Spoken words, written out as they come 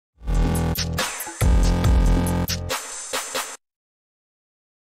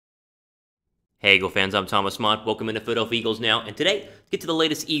Hey Eagle fans, I'm Thomas Mott. Welcome into Philadelphia Eagles Now, and today, let's get to the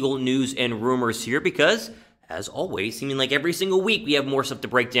latest Eagle news and rumors here because, as always, seeming like every single week, we have more stuff to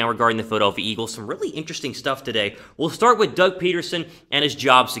break down regarding the Philadelphia Eagles. Some really interesting stuff today. We'll start with Doug Pederson and his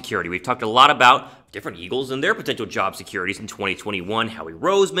job security. We've talked a lot about different Eagles and their potential job securities in 2021. Howie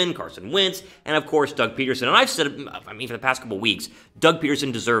Roseman, Carson Wentz, and of course, Doug Pederson. And I've said, for the past couple weeks, Doug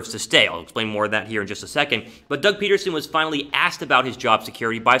Pederson deserves to stay. I'll explain more of that here in just a second. But Doug Pederson was finally asked about his job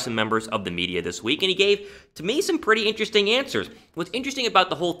security by some members of the media this week, and he gave, to me, some pretty interesting answers. What's interesting about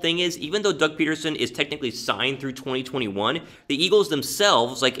the whole thing is, even though Doug Pederson is technically signed through 2021, the Eagles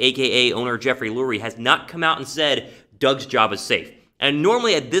themselves, like AKA owner Jeffery Lurie, has not come out and said Doug's job is safe. And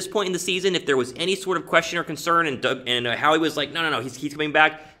normally at this point in the season, if there was any sort of question or concern and Howie was like, no, he's coming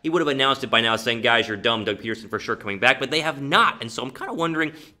back, he would have announced it by now saying, guys, you're dumb, Doug Pederson for sure coming back, but they have not. And so I'm kind of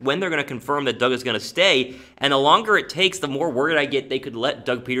wondering when they're going to confirm that Doug is going to stay. And the longer it takes, the more worried I get they could let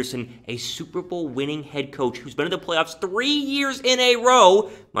Doug Pederson, a Super Bowl winning head coach who's been in the playoffs 3 years in a row,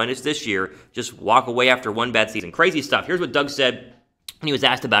 minus this year, just walk away after one bad season. Crazy stuff. Here's what Doug said when he was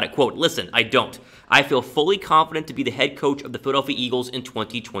asked about it, quote, "Listen, I don't. I feel fully confident to be the head coach of the Philadelphia Eagles in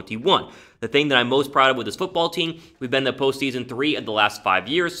 2021. The thing that I'm most proud of with this football team, we've been in the postseason 3 of the last 5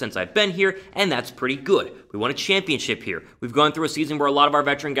 years since I've been here, and that's pretty good. We won a championship here. We've gone through a season where a lot of our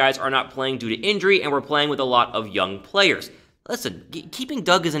veteran guys are not playing due to injury, and we're playing with a lot of young players." Listen, keeping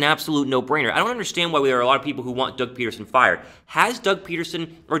Doug is an absolute no-brainer. I don't understand why there are a lot of people who want Doug Pederson fired. Has Doug Pederson,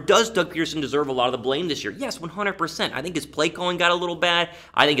 or does Doug Pederson deserve a lot of the blame this year? Yes, 100%. I think his play calling got a little bad.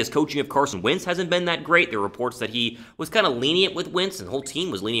 I think his coaching of Carson Wentz hasn't been that great. There are reports that he was kind of lenient with Wentz, and the whole team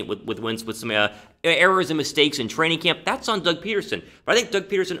was lenient with Wentz with some errors and mistakes in training camp. That's on Doug Pederson. But I think Doug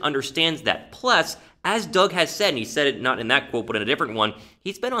Pederson understands that. Plus, as Doug has said, and he said it not in that quote, but in a different one,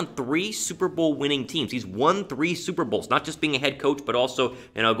 he's been on 3 Super Bowl winning teams. He's won 3 Super Bowls, not just being a head coach, but also,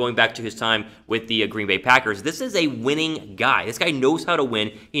 going back to his time with the Green Bay Packers. This is a winning guy. This guy knows how to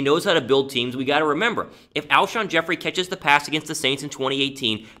win. He knows how to build teams. We got to remember, if Alshon Jeffrey catches the pass against the Saints in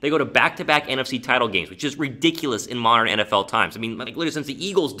 2018, they go to back-to-back NFC title games, which is ridiculous in modern NFL times. Literally since the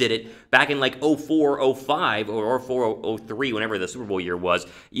Eagles did it back in 04, 05, or 04, 03, whenever the Super Bowl year was,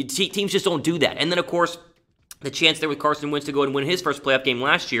 teams just don't do that. And then, of course, the chance there with Carson Wentz to go and win his first playoff game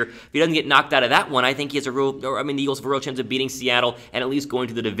last year. If he doesn't get knocked out of that one, I think he has the Eagles have a real chance of beating Seattle and at least going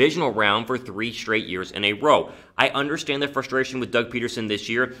to the divisional round for 3 straight years in a row. I understand the frustration with Doug Pederson this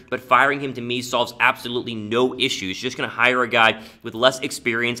year, but firing him to me solves absolutely no issues. You're just going to hire a guy with less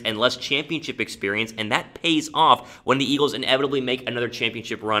experience and less championship experience, and that pays off when the Eagles inevitably make another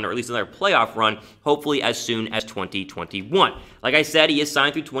championship run, or at least another playoff run, hopefully as soon as 2021. Like I said, he is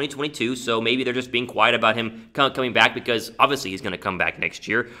signed through 2022, so maybe they're just being quiet about him coming back because obviously he's going to come back next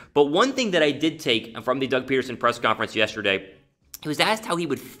year. But one thing that I did take from the Doug Pederson press conference yesterday, he was asked how he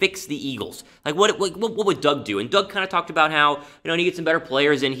would fix the Eagles. What would Doug do? And Doug kind of talked about how, he needs some better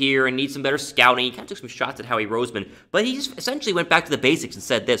players in here and needs some better scouting. He kind of took some shots at Howie Roseman. But he just essentially went back to the basics and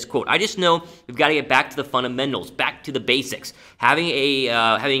said this, quote, "I just know we've got to get back to the fundamentals, back to the basics. Having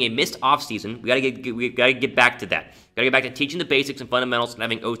a missed offseason, we got to get back to that. Got to get back to teaching the basics and fundamentals and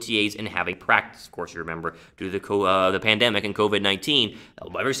having OTAs and having practice." Of course, you remember, due to the pandemic and COVID-19,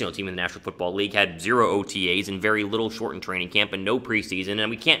 every single team in the National Football League had 0 OTAs and very little shortened training camp and no preseason. And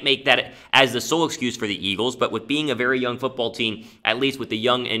we can't make that as the sole excuse for the Eagles, but with being a very young football team, at least with the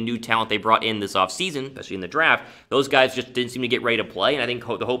young and new talent they brought in this offseason, especially in the draft, those guys just didn't seem to get ready to play. And I think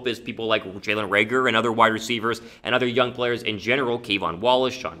the hope is people like Jalen Reagor and other wide receivers and other young players in general, Kayvon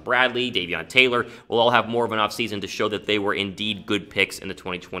Wallace, Sean Bradley, Davion Taylor, will all have more of an offseason to show that they were indeed good picks in the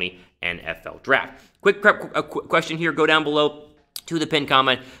 2020 NFL Draft. Quick question here. Go down below to the pinned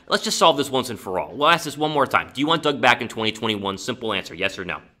comment. Let's just solve this once and for all. We'll ask this one more time. Do you want Doug back in 2021? Simple answer, yes or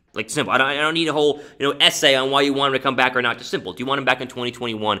no. Simple. I don't need a whole essay on why you want him to come back or not. Just simple. Do you want him back in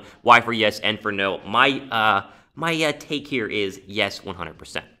 2021? Why for yes and for no? My take here is yes,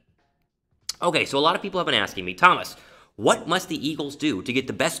 100%. Okay, so a lot of people have been asking me, Thomas, what must the Eagles do to get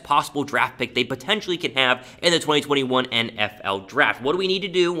the best possible draft pick they potentially can have in the 2021 NFL Draft? What do we need to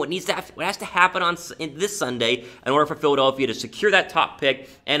do? What has to happen on this Sunday in order for Philadelphia to secure that top pick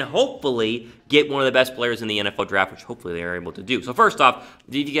and hopefully get one of the best players in the NFL Draft, which hopefully they are able to do? So first off,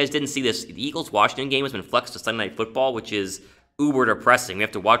 if you guys didn't see this, the Eagles-Washington game has been flexed to Sunday Night Football, which is uber depressing. We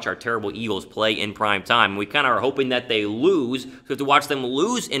have to watch our terrible Eagles play in prime time. We kind of are hoping that they lose, so we have to watch them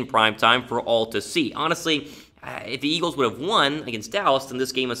lose in prime time for all to see. Honestly, if the Eagles would have won against Dallas, then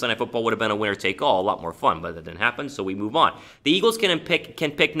this game of Sunday Football would have been a winner-take-all, a lot more fun, but that didn't happen, so we move on. The Eagles can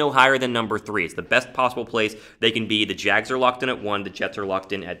pick no higher than number 3. It's the best possible place they can be. The Jags are locked in at 1, the Jets are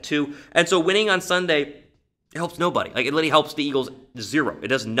locked in at 2, and so winning on Sunday It helps nobody. Like, it literally helps the Eagles zero. It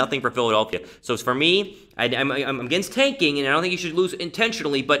does nothing for Philadelphia. So for me, I'm against tanking, and I don't think you should lose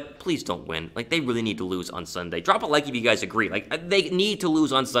intentionally, but please don't win. Like, they really need to lose on Sunday. Drop a like if you guys agree. Like, they need to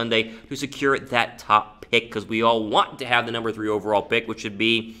lose on Sunday to secure that top pick, because we all want to have the number 3 overall pick, which should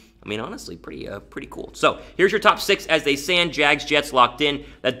be, I mean, honestly, pretty cool. So here's your top 6 as they stand. Jags, Jets locked in.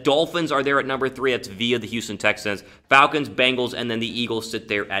 The Dolphins are there at number 3. That's via the Houston Texans. Falcons, Bengals, and then the Eagles sit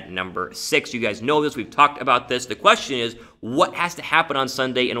there at number 6. You guys know this. We've talked about this. The question is, what has to happen on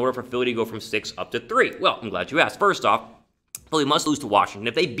Sunday in order for Philly to go from 6 up to 3? Well, I'm glad you asked. First off, Philly must lose to Washington.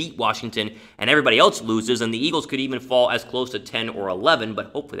 If they beat Washington and everybody else loses, then the Eagles could even fall as close to 10 or 11, but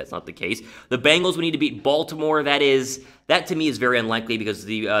hopefully that's not the case. The Bengals would need to beat Baltimore. That to me is very unlikely, because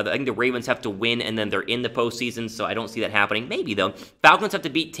I think the Ravens have to win and then they're in the postseason, so I don't see that happening. Maybe, though. Falcons have to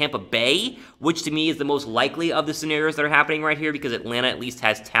beat Tampa Bay, which to me is the most likely of the scenarios that are happening right here, because Atlanta at least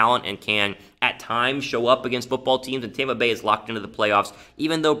has talent and can at times show up against football teams, and Tampa Bay is locked into the playoffs,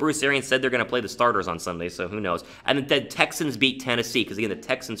 even though Bruce Arians said they're going to play the starters on Sunday, so who knows. And the Texans beat Tennessee, because again, the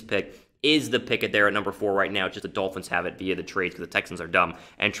Texans pick is the pick there at number 4 right now. It's just the Dolphins have it via the trades, because the Texans are dumb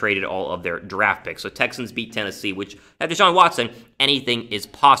and traded all of their draft picks. So Texans beat Tennessee, which have Deshaun Watson, anything is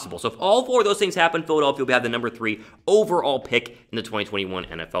possible. So if all 4 of those things happen, Philadelphia will have the number 3 overall pick in the 2021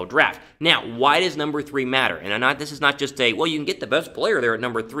 NFL Draft. Now, why does number 3 matter? And this is not just well, you can get the best player there at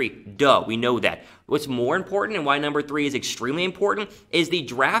number 3. Duh, we know that. What's more important, and why number 3 is extremely important, is the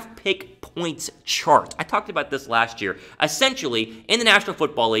draft pick points chart. I talked about this last year. Essentially, in the National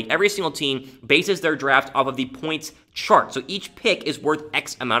Football League, every single team bases their draft off of the points chart. So each pick is worth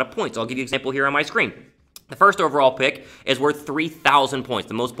X amount of points. I'll give you an example here on my screen. The first overall pick is worth 3,000 points,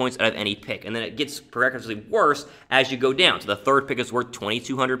 the most points out of any pick. And then it gets progressively worse as you go down. So the third pick is worth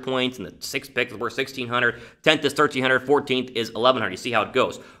 2,200 points, and the 6th pick is worth 1,600, 10th is 1,300, 14th is 1,100. You see how it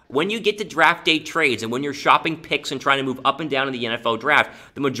goes. When you get to draft day trades and when you're shopping picks and trying to move up and down in the NFL draft,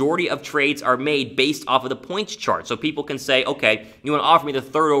 the majority of trades are made based off of the points chart. So people can say, okay, you want to offer me the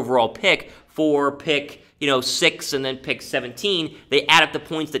 3rd overall pick for pick 6 and then pick 17, they add up the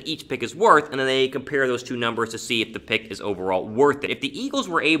points that each pick is worth, and then they compare those 2 numbers to see if the pick is overall worth it. If the Eagles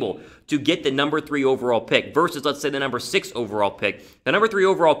were able to get the number 3 overall pick versus, let's say, the number 6 overall pick, the number 3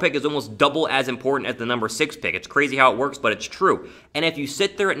 overall pick is almost double as important as the number 6 pick. It's crazy how it works, but it's true. And if you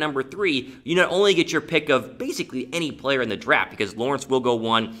sit there at number 3, you not only get your pick of basically any player in the draft, because Lawrence will go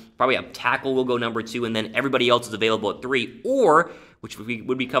 1, probably a tackle will go number 2, and then everybody else is available at 3, or which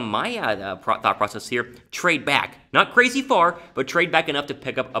would become my thought process here, trade back. Not crazy far, but trade back enough to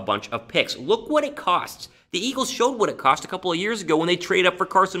pick up a bunch of picks. Look what it costs. The Eagles showed what it cost a couple of years ago when they traded up for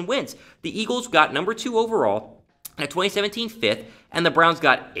Carson Wentz. The Eagles got number 2 overall, and a 2017 5th, and the Browns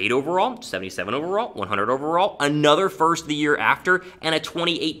got 8 overall, 77 overall, 100 overall, another first the year after, and a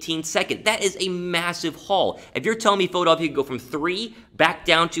 2018 second. That is a massive haul. If you're telling me Philadelphia could go from 3 back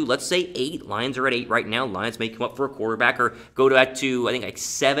down to, let's say, 8, Lions are at 8 right now, Lions may come up for a quarterback, or go back to, I think, like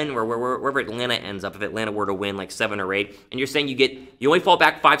 7, or wherever Atlanta ends up, if Atlanta were to win, like 7 or 8, and you're saying you only fall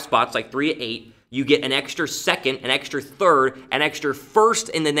back 5 spots, like 3 to 8, you get an extra 2nd, an extra 3rd, an extra 1st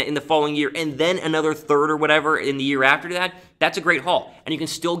in the following year, and then another 3rd or whatever in the year after that. That's a great haul. And you can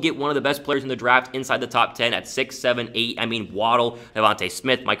still get one of the best players in the draft inside the top 10 at 6, 7, 8. I mean, Waddle, Devontae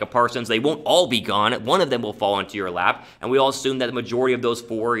Smith, Micah Parsons, they won't all be gone. One of them will fall into your lap. And we all assume that the majority of those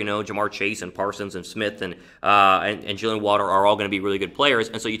 4, Jamar Chase and Parsons and Smith and Jalen Waddle are all going to be really good players.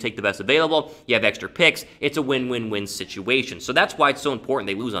 And so you take the best available, you have extra picks. It's a win-win-win situation. So that's why it's so important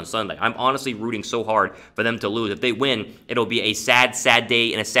they lose on Sunday. I'm honestly rooting so hard for them to lose. If they win, it'll be a sad, sad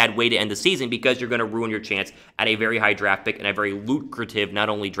day and a sad way to end the season, because you're going to ruin your chance at a very high draft pick and a very lucrative not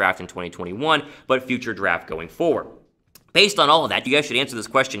only draft in 2021, but future draft going forward. Based on all of that, you guys should answer this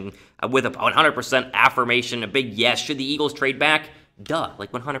question with a 100% affirmation, a big yes. Should the Eagles trade back? Duh,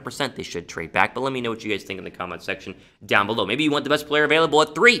 like 100% they should trade back, but let me know what you guys think in the comment section down below. Maybe you want the best player available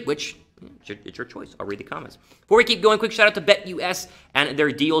at 3, which it's your choice. I'll read the comments. Before we keep going, quick shout out to BetUS and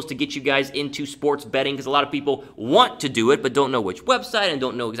their deals to get you guys into sports betting, because a lot of people want to do it but don't know which website and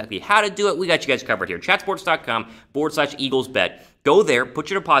don't know exactly how to do it. We got you guys covered here. chatsports.com/EaglesBet. Go there,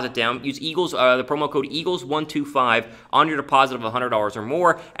 put your deposit down, use the promo code Eagles125 on your deposit of $100 or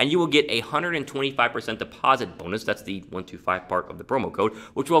more, and you will get a 125% deposit bonus. That's the 125 part of the promo code,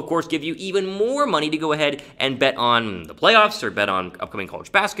 which will, of course, give you even more money to go ahead and bet on the playoffs or bet on upcoming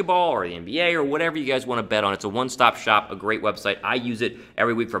college basketball or the NBA or whatever you guys want to bet on. It's a one-stop shop, a great website. I use it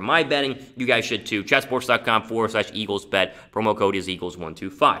every week for my betting. You guys should too. chatsports.com/EaglesBet. Promo code is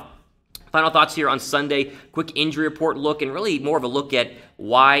Eagles125. Final thoughts here on Sunday. Quick injury report look, and really more of a look at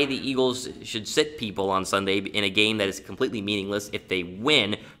why the Eagles should sit people on Sunday in a game that is completely meaningless if they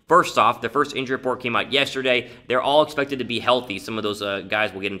win. First off, the first injury report came out yesterday. They're all expected to be healthy. Some of those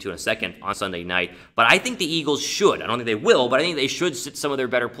guys we'll get into in a second on Sunday night. But I think the Eagles should. I don't think they will, but I think they should sit some of their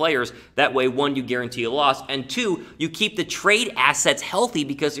better players. That way, one, you guarantee a loss, and two, you keep the trade assets healthy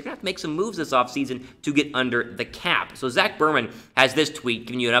because you're going to have to make some moves this offseason to get under the cap. So Zach Berman has this tweet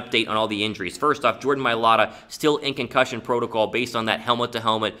giving you an update on all the injuries. First off, Jordan Mailata still in concussion protocol based on that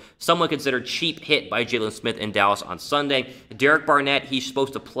helmet-to-helmet, somewhat considered cheap hit by Jalen Smith in Dallas on Sunday. Derek Barnett, he's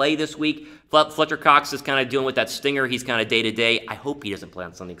supposed to play this week. Fletcher Cox is kind of dealing with that stinger. He's kind of day-to-day. I hope he doesn't play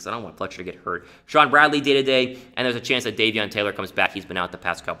on Sunday because I don't want Fletcher to get hurt. Sean Bradley day-to-day, and there's a chance that Davion Taylor comes back. He's been out the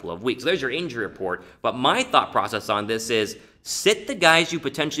past couple of weeks. So there's your injury report. But my thought process on this is sit the guys you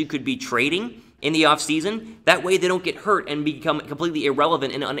potentially could be trading in the offseason. That way they don't get hurt and become completely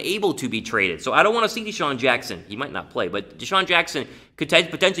irrelevant and unable to be traded. So I don't want to see Deshaun Jackson. He might not play, but Deshaun Jackson could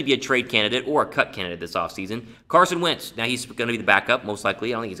potentially be a trade candidate or a cut candidate this offseason. Carson Wentz, now he's going to be the backup, most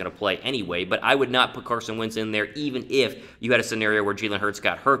likely. I don't think he's going to play anyway, but I would not put Carson Wentz in there even if you had a scenario where Jalen Hurts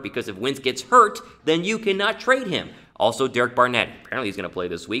got hurt, because if Wentz gets hurt, then you cannot trade him. Also, Derek Barnett. Apparently he's going to play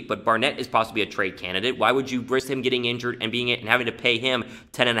this week, but Barnett is possibly a trade candidate. Why would you risk him getting injured and having to pay him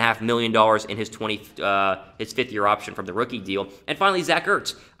 $10.5 million in his his fifth-year option from the rookie deal? And finally, Zach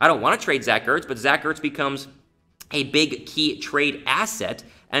Ertz. I don't want to trade Zach Ertz, but Zach Ertz becomes a big key trade asset.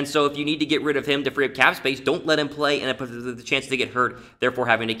 And so if you need to get rid of him to free up cap space, don't let him play and put the chance to get hurt, therefore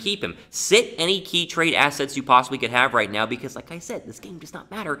having to keep him. Sit any key trade assets you possibly could have right now because, like I said, this game does not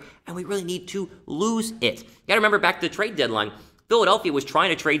matter, and we really need to lose it. You got to remember back to the trade deadline, Philadelphia was trying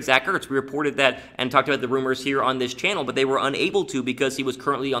to trade Zach Ertz. We reported that and talked about the rumors here on this channel, but they were unable to because he was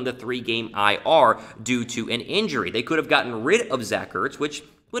currently on the 3-game IR due to an injury. They could have gotten rid of Zach Ertz, which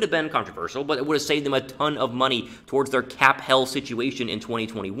would have been controversial, but it would have saved them a ton of money towards their cap hell situation in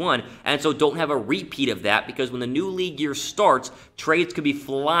 2021, and so don't have a repeat of that because when the new league year starts, trades could be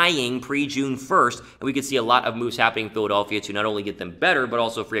flying pre-June 1st, and we could see a lot of moves happening in Philadelphia to not only get them better, but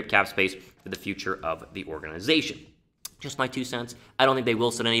also free up cap space for the future of the organization. Just my 2 cents. I don't think they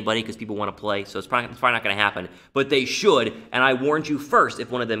will send anybody because people want to play, so it's probably not going to happen, but they should, and I warned you first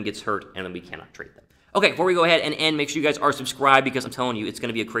if one of them gets hurt, and then we cannot trade them. Okay, before we go ahead and end, make sure you guys are subscribed because I'm telling you, it's going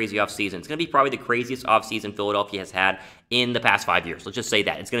to be a crazy offseason. It's going to be probably the craziest offseason Philadelphia has had in the past 5 years. Let's just say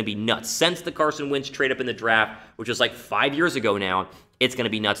that. It's going to be nuts. Since the Carson Wentz trade up in the draft, which was like 5 years ago now, it's going to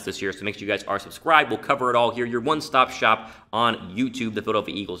be nuts this year. So make sure you guys are subscribed. We'll cover it all here. Your one-stop shop on YouTube, the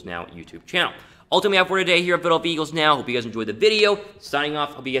Philadelphia Eagles Now YouTube channel. Ultimately, out for today here at Philadelphia Eagles Now. Hope you guys enjoyed the video. Signing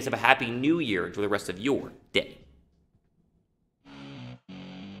off. Hope you guys have a happy new year. Enjoy the rest of your day.